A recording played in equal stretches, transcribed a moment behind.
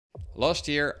Last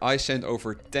year, I sent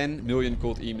over 10 million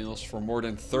cold emails for more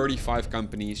than 35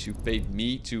 companies who paid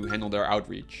me to handle their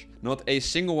outreach. Not a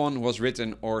single one was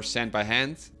written or sent by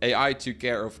hand. AI took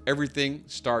care of everything,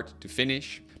 start to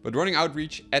finish. But running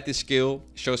outreach at this scale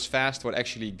shows fast what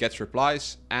actually gets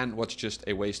replies and what's just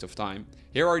a waste of time.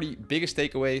 Here are the biggest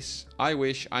takeaways I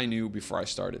wish I knew before I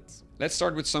started. Let's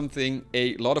start with something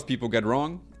a lot of people get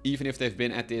wrong, even if they've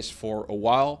been at this for a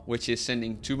while, which is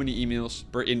sending too many emails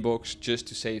per inbox just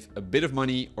to save a bit of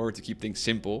money or to keep things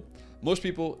simple. Most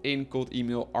people in cold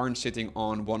email aren't sitting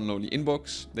on one lonely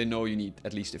inbox. They know you need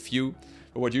at least a few.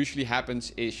 But what usually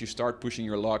happens is you start pushing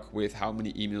your luck with how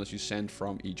many emails you send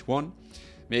from each one.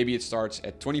 Maybe it starts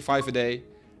at 25 a day,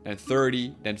 then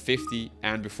 30, then 50,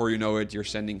 and before you know it, you're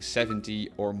sending 70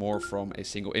 or more from a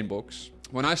single inbox.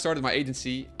 When I started my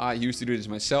agency, I used to do this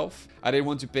myself. I didn't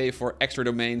want to pay for extra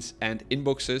domains and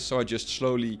inboxes, so I just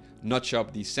slowly notch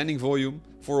up the sending volume.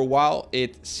 For a while,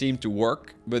 it seemed to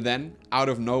work, but then out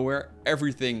of nowhere,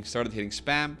 everything started hitting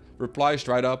spam, replies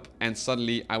dried up, and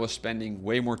suddenly I was spending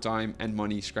way more time and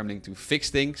money scrambling to fix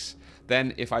things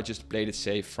than if I just played it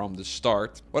safe from the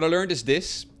start. What I learned is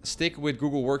this: stick with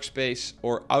Google Workspace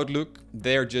or Outlook.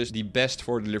 They're just the best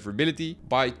for deliverability.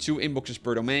 Buy 2 inboxes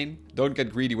per domain. Don't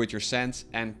get greedy with your sends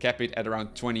and cap it at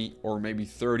around 20 or maybe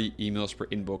 30 emails per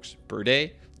inbox per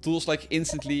day. Tools like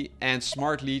Instantly and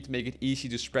Smartly make it easy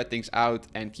to spread things out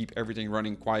and keep everything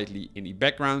running quietly in the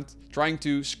background. Trying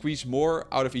to squeeze more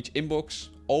out of each inbox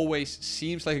always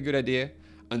seems like a good idea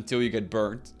until you get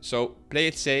burned. So play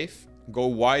it safe, go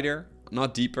wider,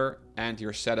 not deeper, and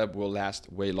your setup will last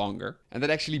way longer. And that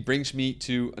actually brings me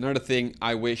to another thing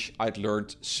I wish I'd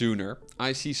learned sooner.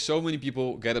 I see so many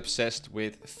people get obsessed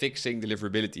with fixing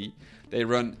deliverability. They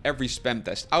run every spam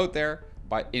test out there,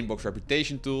 buy inbox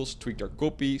reputation tools, tweak their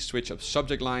copy, switch up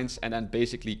subject lines, and then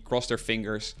basically cross their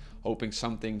fingers, hoping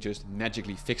something just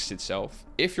magically fixes itself.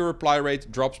 If your reply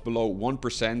rate drops below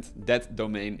 1%, that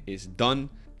domain is done.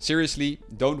 Seriously,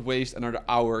 don't waste another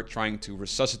hour trying to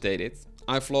resuscitate it.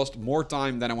 I've lost more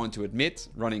time than I want to admit,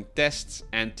 running tests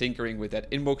and tinkering with that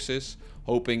inboxes,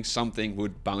 hoping something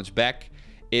would bounce back.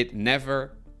 It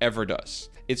never, ever does.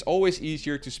 It's always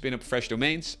easier to spin up fresh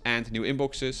domains and new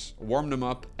inboxes, warm them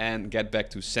up, and get back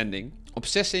to sending.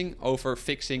 Obsessing over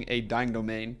fixing a dying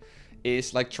domain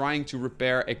is like trying to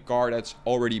repair a car that's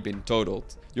already been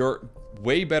totaled. You're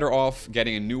way better off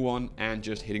getting a new one and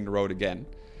just hitting the road again.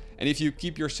 And if you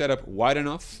keep your setup wide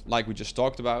enough, like we just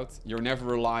talked about, you're never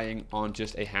relying on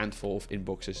just a handful of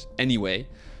inboxes anyway.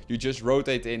 You just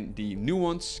rotate in the new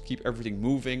ones, keep everything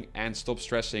moving, and stop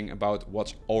stressing about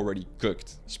what's already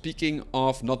cooked. Speaking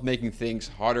of not making things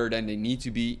harder than they need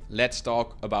to be, let's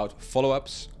talk about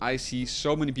follow-ups. I see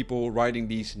so many people writing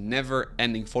these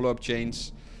never-ending follow-up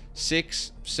chains,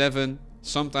 6, 7,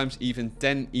 sometimes even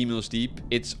 10 emails deep.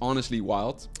 It's honestly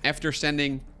wild. After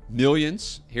sending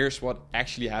millions, here's what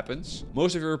actually happens.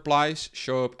 Most of your replies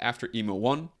show up after email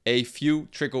 1. A few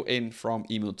trickle in from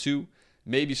email 2,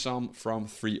 maybe some from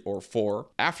 3 or 4.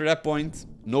 After that point,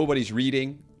 nobody's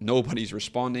reading, nobody's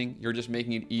responding. You're just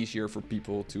making it easier for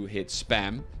people to hit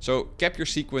spam. So cap your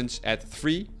sequence at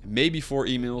 3, maybe 4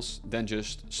 emails, then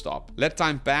just stop. Let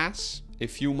time pass, a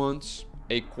few months,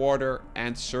 a quarter,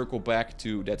 and circle back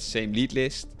to that same lead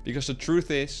list. Because the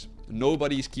truth is,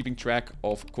 nobody is keeping track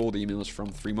of cold emails from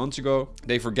 3 months ago.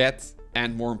 They forget,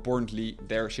 and more importantly,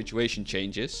 their situation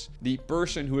changes. The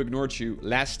person who ignored you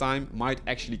last time might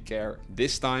actually care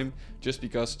this time just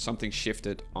because something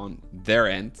shifted on their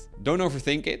end. Don't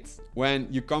overthink it. When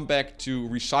you come back to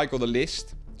recycle the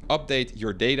list, update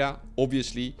your data,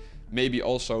 obviously. Maybe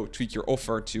also tweak your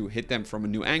offer to hit them from a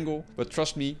new angle. But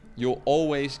trust me, you'll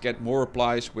always get more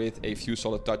replies with a few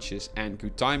solid touches and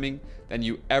good timing than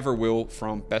you ever will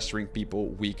from pestering people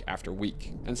week after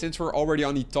week. And since we're already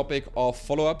on the topic of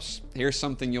follow-ups, here's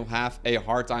something you'll have a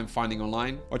hard time finding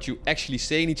online. What you actually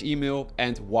say in each email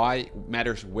and why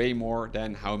matters way more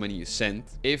than how many you send.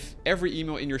 If every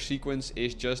email in your sequence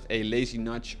is just a lazy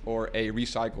nudge or a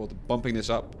recycled bumping this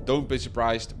up, don't be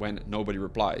surprised when nobody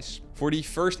replies. For the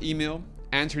first email,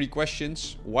 answer the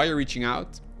questions: why you're reaching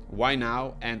out, why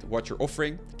now, and what you're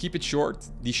offering. Keep it short.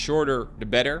 The shorter, the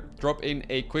better. Drop in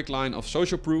a quick line of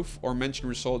social proof or mention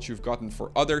results you've gotten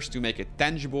for others to make it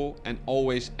tangible, and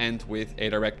always end with a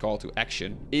direct call to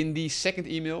action. In the second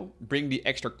email, bring the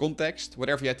extra context,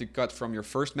 whatever you had to cut from your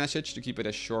first message to keep it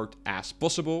as short as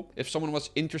possible. If someone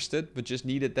was interested but just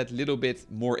needed that little bit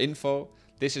more info,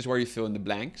 This is where you fill in the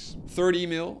blanks. Third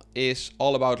email is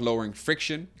all about lowering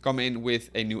friction. Come in with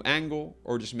a new angle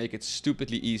or just make it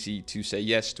stupidly easy to say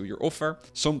yes to your offer.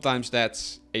 Sometimes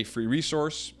that's a free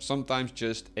resource, sometimes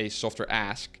just a softer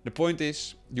ask. The point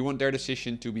is, you want their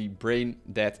decision to be brain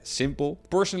dead simple.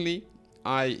 Personally,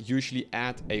 I usually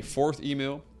add a fourth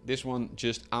email. This one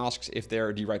just asks if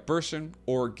they're the right person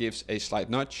or gives a slight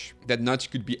nudge. That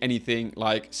nudge could be anything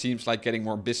like, seems like getting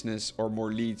more business or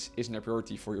more leads isn't a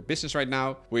priority for your business right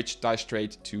now, which ties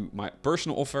straight to my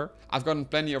personal offer. I've gotten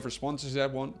plenty of responses to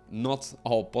that one, not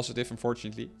all positive,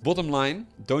 unfortunately. Bottom line,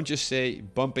 don't just say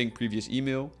bumping previous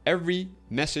email. Every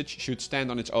message should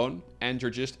stand on its own and you're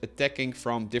just attacking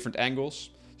from different angles,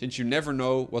 since you never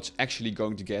know what's actually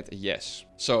going to get a yes.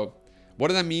 So, what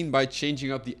did I mean by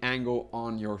changing up the angle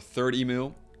on your third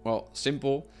email? Well,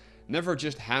 simple. Never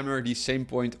just hammer the same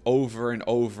point over and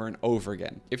over and over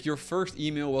again. If your first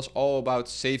email was all about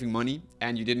saving money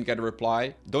and you didn't get a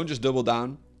reply, don't just double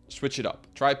down, switch it up.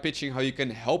 Try pitching how you can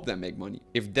help them make money.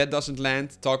 If that doesn't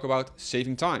land, talk about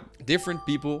saving time. Different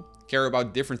people care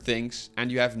about different things and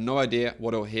you have no idea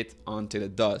what will hit until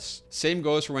it does. Same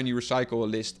goes for when you recycle a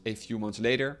list a few months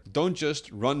later. Don't just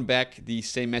run back the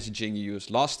same messaging you used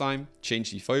last time,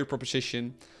 change the value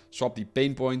proposition, swap the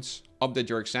pain points, update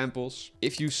your examples.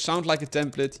 If you sound like a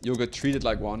template, you'll get treated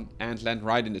like one and land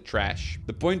right in the trash.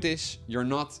 The point is, you're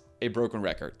not a broken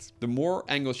record. The more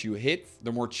angles you hit,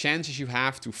 the more chances you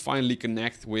have to finally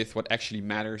connect with what actually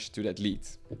matters to that lead.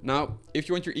 Now, if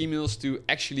you want your emails to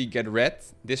actually get read,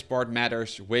 this part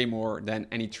matters way more than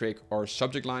any trick or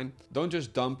subject line. Don't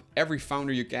just dump every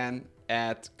founder you can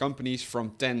at companies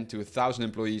from 10 to 1,000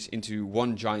 employees into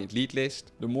one giant lead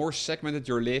list. The more segmented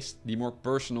your list, the more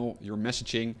personal your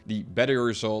messaging, the better your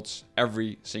results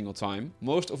every single time.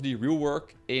 Most of the real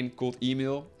work in cold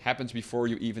email happens before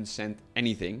you even send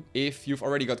anything. If you've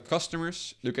already got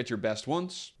customers, look at your best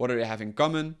ones. What do they have in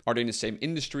common? Are they in the same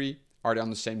industry? Are they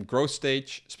on the same growth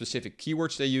stage? Specific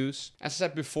keywords they use? As I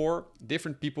said before,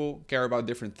 different people care about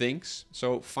different things.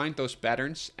 So find those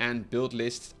patterns and build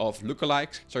lists of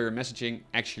lookalikes so your messaging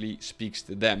actually speaks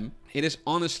to them. It is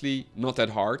honestly not that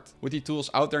hard. With the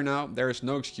tools out there now, there is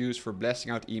no excuse for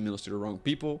blasting out emails to the wrong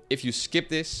people. If you skip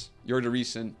this, you're the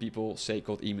reason people say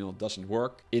cold email doesn't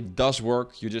work. It does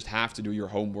work, you just have to do your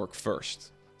homework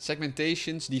first.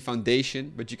 Segmentation's the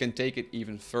foundation, but you can take it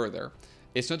even further.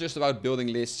 It's not just about building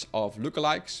lists of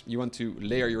lookalikes, you want to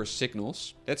layer your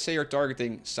signals. Let's say you're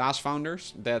targeting SaaS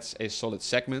founders, that's a solid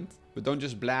segment, but don't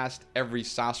just blast every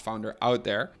SaaS founder out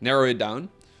there. Narrow it down.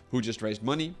 Who just raised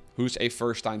money? Who's a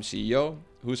first-time CEO?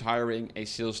 Who's hiring a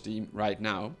sales team right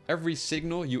now? Every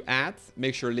signal you add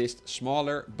makes your list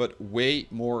smaller, but way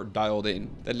more dialed in.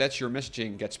 That lets your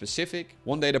messaging get specific.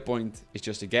 One data point is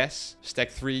just a guess. Stack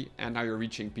 3, and now you're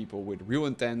reaching people with real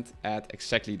intent at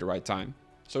exactly the right time.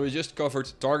 So we just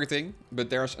covered targeting, but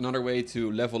there's another way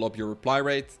to level up your reply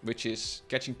rate, which is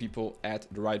catching people at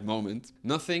the right moment.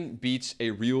 Nothing beats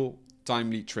a real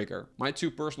timely trigger. My two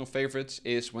personal favorites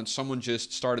is when someone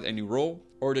just started a new role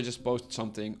or they just posted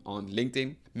something on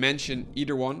LinkedIn. Mention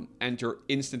either one and you're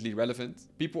instantly relevant.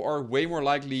 People are way more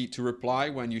likely to reply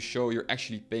when you show you're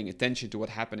actually paying attention to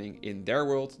what's happening in their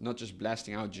world, not just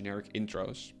blasting out generic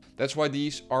intros. That's why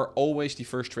these are always the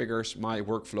first triggers my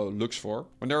workflow looks for.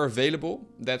 When they're available,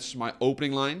 that's my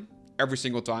opening line every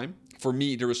single time. For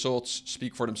me, the results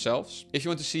speak for themselves. If you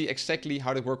want to see exactly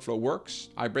how the workflow works,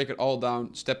 I break it all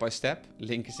down step by step.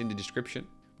 Link is in the description.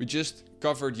 We just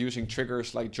covered using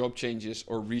triggers like job changes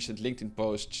or recent LinkedIn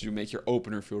posts to make your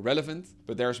opener feel relevant,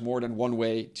 but there's more than one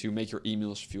way to make your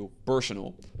emails feel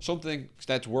personal. Something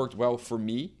that's worked well for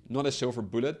me, not a silver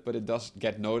bullet, but it does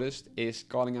get noticed, is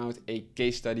calling out a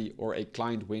case study or a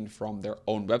client win from their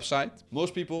own website.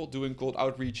 Most people doing cold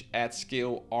outreach at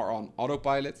scale are on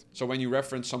autopilot, so when you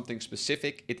reference something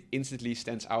specific, it instantly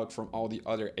stands out from all the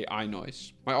other AI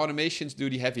noise. My automations do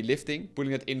the heavy lifting,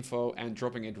 pulling that info and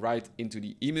dropping it right into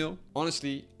the email.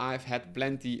 Honestly, I've had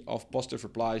plenty of positive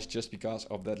replies just because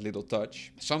of that little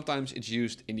touch. Sometimes it's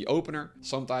used in the opener,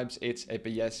 sometimes it's a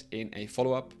PS in a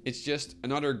follow-up. It's just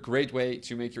another great way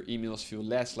to make your emails feel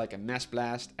less like a mass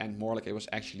blast and more like it was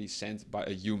actually sent by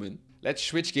a human. Let's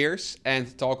switch gears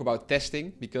and talk about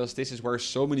testing, because this is where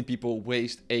so many people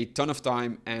waste a ton of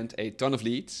time and a ton of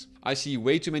leads. I see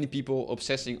way too many people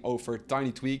obsessing over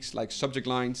tiny tweaks like subject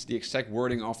lines, the exact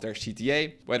wording of their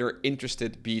CTA, whether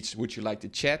interested beats would you like to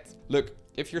chat. Look,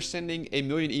 if you're sending a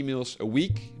million emails a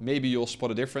week, maybe you'll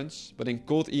spot a difference, but in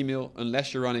cold email,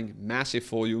 unless you're running massive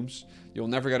volumes, you'll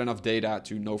never get enough data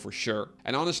to know for sure.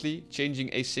 And honestly, changing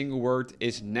a single word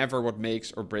is never what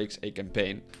makes or breaks a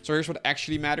campaign. So here's what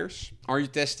actually matters. Are you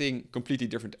testing completely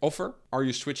different offer? Are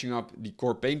you switching up the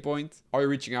core pain point? Are you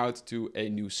reaching out to a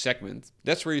new segment?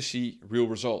 That's where you see real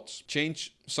results.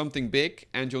 Change something big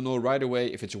and you'll know right away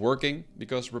if it's working,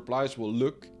 because replies will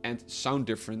look and sound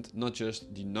different, not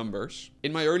just the numbers.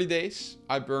 In my early days,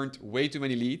 I burned way too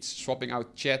many leads, swapping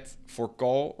out chat for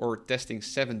call or testing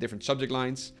 7 different subject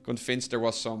lines, convinced there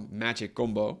was some magic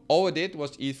combo. All I did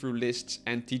was eat through lists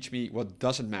and teach me what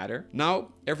doesn't matter. Now,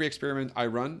 every experiment I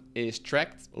run is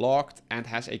tracked, logged, and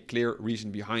has a clear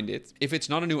reason behind it. If it's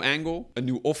not a new angle, a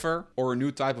new offer, or a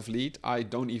new type of lead, I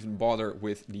don't even bother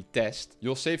with the test.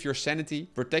 You'll save your sanity,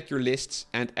 protect your lists,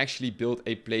 and actually build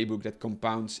a playbook that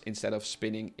compounds instead of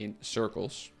spinning in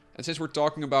circles. And since we're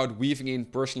talking about weaving in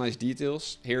personalized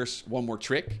details, here's one more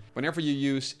trick. Whenever you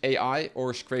use AI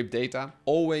or scrape data,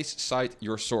 always cite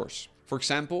your source. For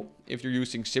example, if you're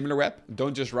using SimilarWeb,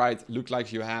 don't just write "look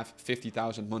like you have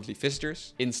 50,000 monthly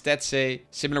visitors." Instead say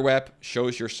SimilarWeb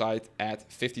shows your site at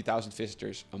 50,000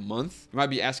 visitors a month. You might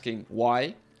be asking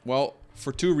why? Well,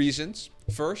 for 2 reasons.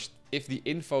 First, if the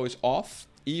info is off,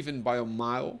 even by a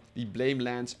mile, the blame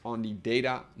lands on the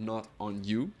data, not on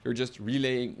you. You're just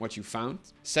relaying what you found.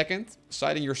 Second,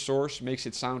 citing your source makes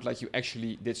it sound like you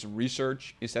actually did some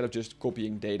research instead of just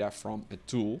copying data from a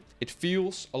tool. It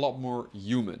feels a lot more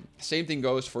human. Same thing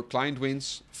goes for client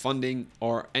wins, funding,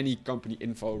 or any company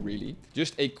info really.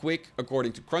 Just a quick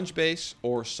according to Crunchbase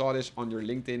or saw this on your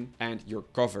LinkedIn and you're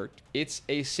covered. It's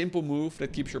a simple move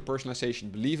that keeps your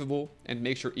personalization believable and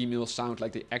makes your emails sound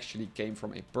like they actually came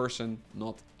from a person,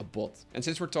 not a bot. And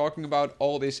since we're talking about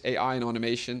all this AI and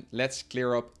automation, let's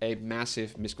clear up a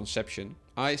massive misconception.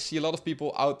 I see a lot of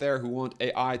people out there who want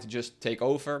AI to just take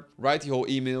over, write the whole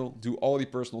email, do all the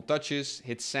personal touches,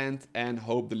 hit send, and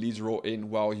hope the leads roll in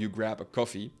while you grab a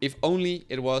coffee. If only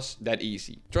it was that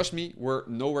easy. Trust me, we're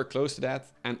nowhere close to that,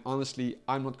 and honestly,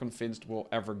 I'm not convinced we'll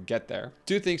ever get there.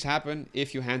 2 things happen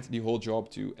if you hand the whole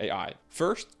job to AI.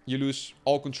 First, you lose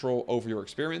all control over your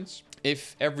experience.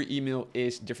 If every email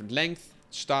is different length,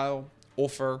 style,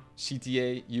 offer,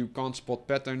 CTA, you can't spot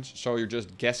patterns, so you're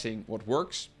just guessing what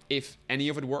works. If any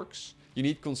of it works, you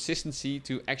need consistency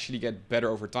to actually get better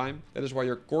over time. That is why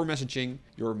your core messaging,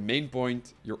 your main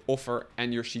point, your offer,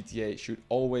 and your CTA should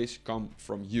always come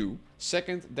from you.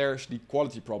 Second, there's the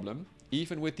quality problem.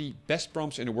 Even with the best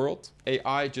prompts in the world,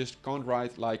 AI just can't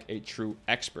write like a true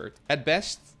expert. At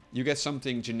best, you get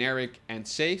something generic and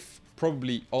safe,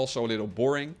 probably also a little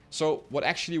boring. So what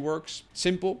actually works?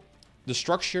 Simple. The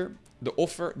structure, the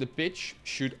offer, the pitch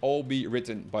should all be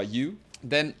written by you.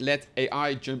 Then let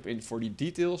AI jump in for the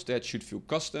details that should feel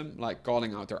custom, like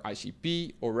calling out their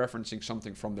ICP or referencing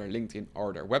something from their LinkedIn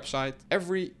or their website.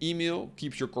 Every email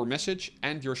keeps your core message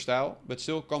and your style, but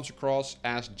still comes across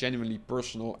as genuinely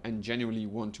personal and genuinely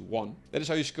one-to-one. That is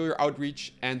how you scale your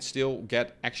outreach and still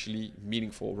get actually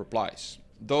meaningful replies.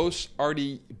 Those are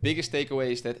the biggest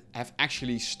takeaways that have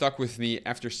actually stuck with me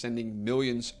after sending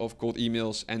millions of cold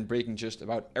emails and breaking just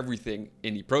about everything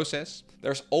in the process.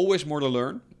 There's always more to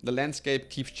learn. The landscape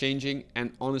keeps changing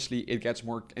and honestly, it gets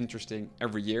more interesting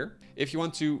every year. If you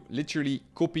want to literally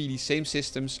copy the same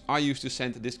systems I used to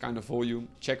send this kind of volume,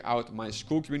 check out my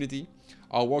school community.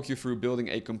 I'll walk you through building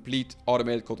a complete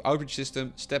automated cold outreach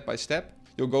system step by step.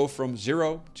 You'll go from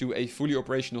 0 to a fully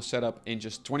operational setup in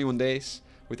just 21 days.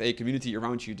 With a community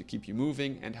around you to keep you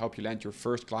moving and help you land your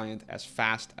first client as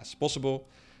fast as possible.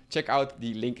 Check out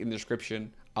the link in the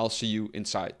description. I'll see you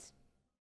inside.